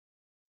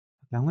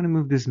Now I'm going to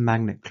move this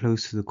magnet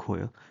close to the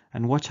coil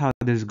and watch how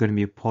there's going to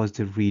be a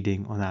positive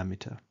reading on the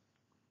ammeter.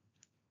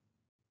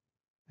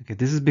 Okay,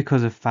 this is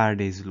because of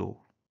Faraday's law.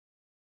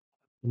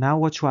 Now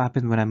watch what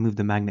happens when I move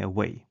the magnet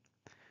away.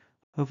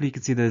 Hopefully you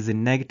can see there's a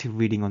negative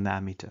reading on the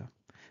ammeter.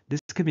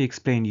 This can be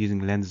explained using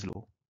Lenz's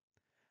law.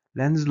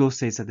 Lenz's law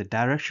states that the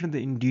direction of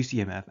the induced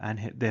EMF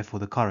and therefore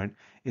the current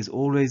is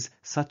always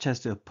such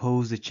as to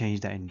oppose the change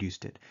that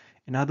induced it.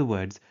 In other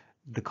words,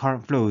 the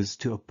current flows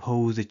to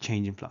oppose the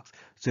change in flux.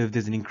 So if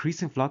there's an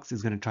increase in flux,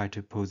 it's going to try to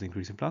oppose the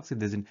increase in flux. If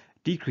there's a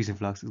decrease in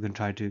flux, it's going to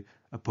try to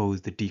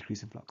oppose the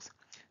decrease in flux.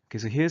 Okay,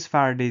 so here's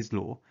Faraday's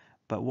law,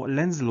 but what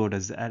Lenz's law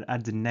does is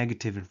adds a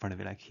negative in front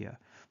of it, like here.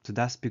 So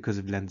that's because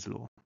of Lenz's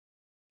law.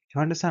 To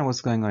understand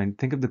what's going on,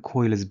 think of the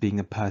coil as being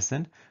a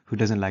person who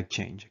doesn't like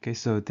change. Okay,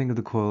 so think of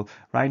the coil.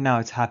 Right now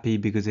it's happy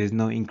because there's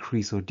no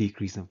increase or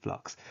decrease in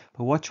flux.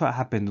 But watch what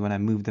happens when I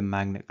move the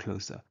magnet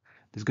closer.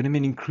 There's going to be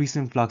an increase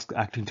in flux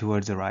acting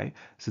towards the right,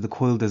 so the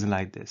coil doesn't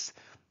like this.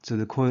 So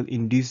the coil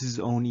induces its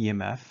own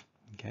EMF,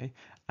 okay?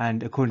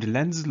 And according to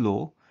Lenz's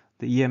law,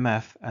 the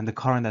EMF and the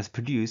current that's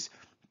produced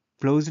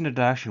flows in a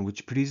direction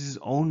which produces its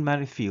own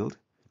magnetic field,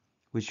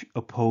 which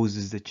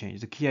opposes the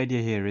change. The key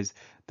idea here is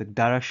the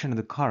direction of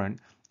the current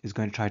is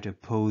going to try to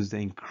oppose the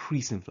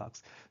increase in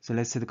flux. So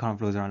let's say the current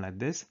flows around like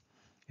this.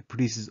 It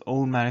produces its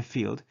own magnetic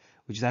field,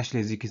 which is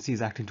actually, as you can see,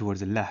 is acting towards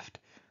the left,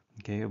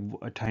 okay,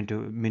 trying to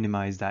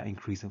minimize that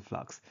increase in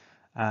flux.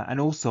 And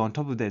also on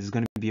top of that, there's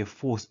going to be a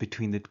force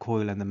between the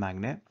coil and the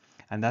magnet,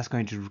 and that's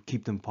going to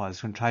keep them apart.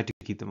 It's going to try to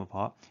keep them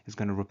apart. It's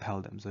going to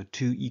repel them. So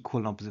two equal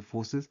and opposite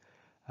forces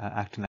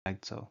acting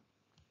like so.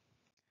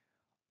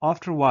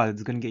 After a while,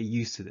 it's going to get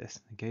used to this.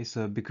 Okay,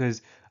 so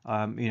because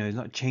it's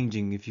not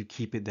changing if you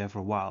keep it there for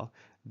a while,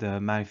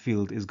 the magnetic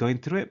field is going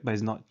through it, but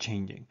it's not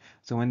changing.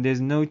 So when there's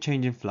no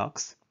change in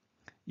flux,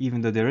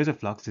 even though there is a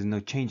flux, there's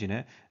no change in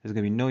it, there's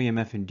going to be no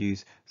EMF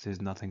induced, so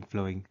there's nothing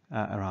flowing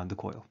around the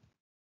coil.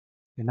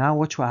 And now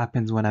watch what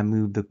happens when I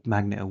move the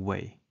magnet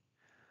away.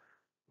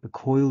 The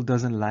coil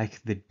doesn't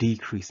like the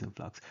decrease in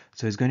flux,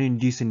 so it's going to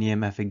induce an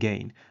EMF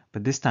again,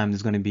 but this time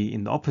it's going to be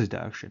in the opposite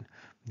direction.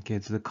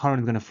 Okay, so the current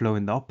is going to flow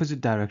in the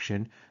opposite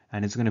direction,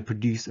 and it's going to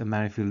produce a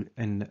magnetic field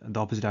in the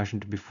opposite direction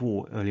to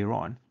before earlier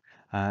on,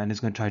 and it's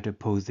going to try to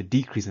oppose the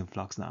decrease in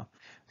flux now.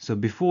 So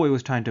before it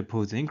was trying to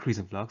oppose the increase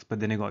in flux, but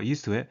then it got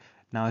used to it.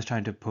 Now it's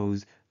trying to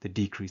oppose the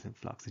decrease in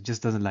flux. It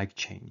just doesn't like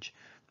change.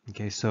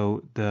 Okay,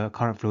 so the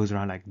current flows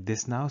around like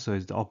this now, so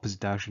it's the opposite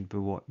direction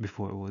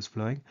before it was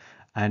flowing,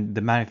 and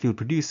the magnetic field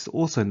produced is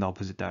also in the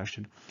opposite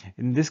direction.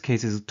 In this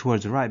case, it's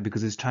towards the right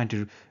because it's trying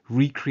to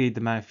recreate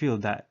the magnetic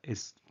field that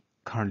is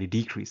currently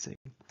decreasing.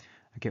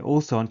 Okay,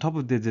 also on top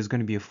of this, there's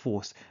going to be a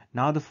force.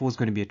 Now the force is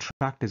going to be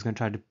attracted, it's going to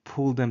try to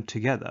pull them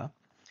together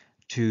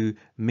to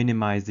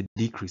minimize the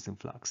decrease in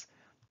flux.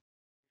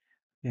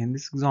 In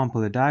this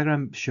example, the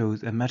diagram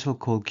shows a metal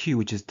coil Q,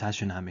 which is attached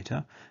to an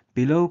ammeter.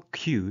 Below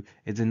Q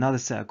is another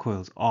set of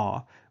coils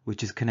R,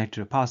 which is connected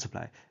to a power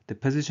supply. The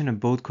position of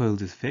both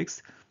coils is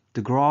fixed.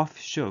 The graph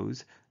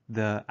shows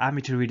the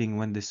ammeter reading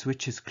when the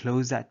switch is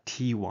closed at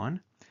T1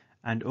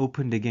 and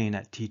opened again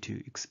at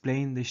T2.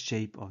 Explain the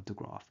shape of the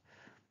graph.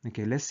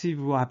 Okay, let's see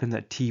what happens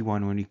at T1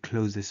 when we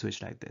close the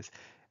switch like this.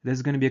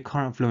 There's going to be a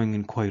current flowing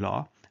in coil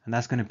R, and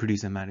that's going to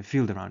produce a magnetic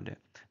field around it.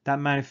 That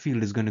magnetic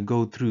field is going to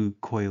go through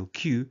coil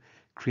Q,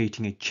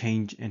 creating a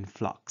change in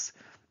flux.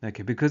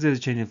 Okay, because there's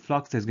a change in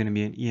flux, there's going to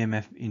be an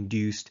EMF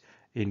induced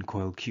in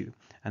coil Q,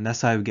 and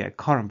that's how we get a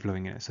current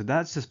flowing in it. So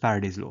that's just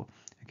Faraday's law.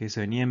 Okay,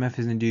 so an EMF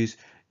is induced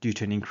due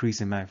to an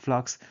increase in magnetic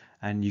flux,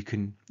 and you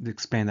can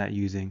explain that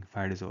using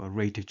Faraday's law. A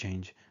rate of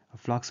change of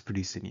flux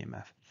produces an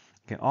EMF.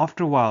 Okay,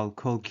 after a while,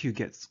 coil Q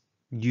gets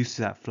used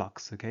to that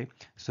flux. Okay,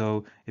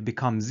 so it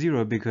becomes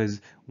zero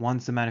because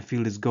once the magnetic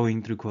field is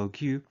going through coil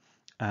Q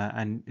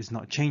and it's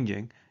not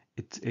changing,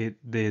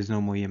 there's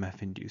no more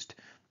EMF induced.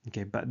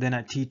 Okay, but then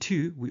at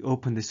T2 we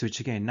open the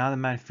switch again. Now the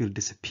magnetic field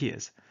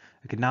disappears.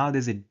 Okay, now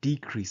there's a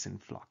decrease in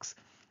flux.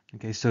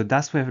 Okay, so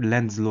that's where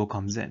Lenz's law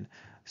comes in.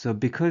 So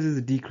because there's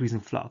a decrease in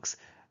flux,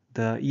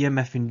 the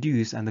EMF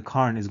induced and the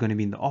current is going to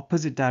be in the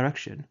opposite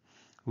direction,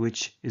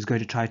 which is going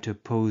to try to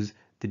oppose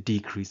the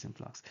decrease in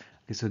flux.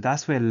 Okay, so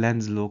that's where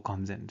Lenz's law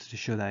comes in, to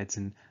show that it's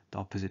in the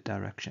opposite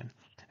direction.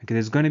 Okay,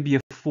 there's going to be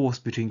a force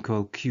between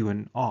coil Q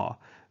and R,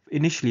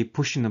 initially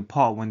pushing them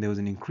apart when there was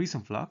an increase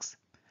in flux,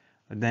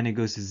 but then it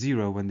goes to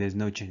zero when there's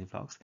no change in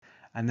flux,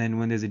 and then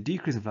when there's a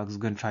decrease in flux, it's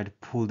going to try to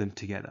pull them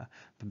together,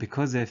 but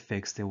because they're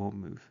fixed, they won't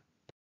move.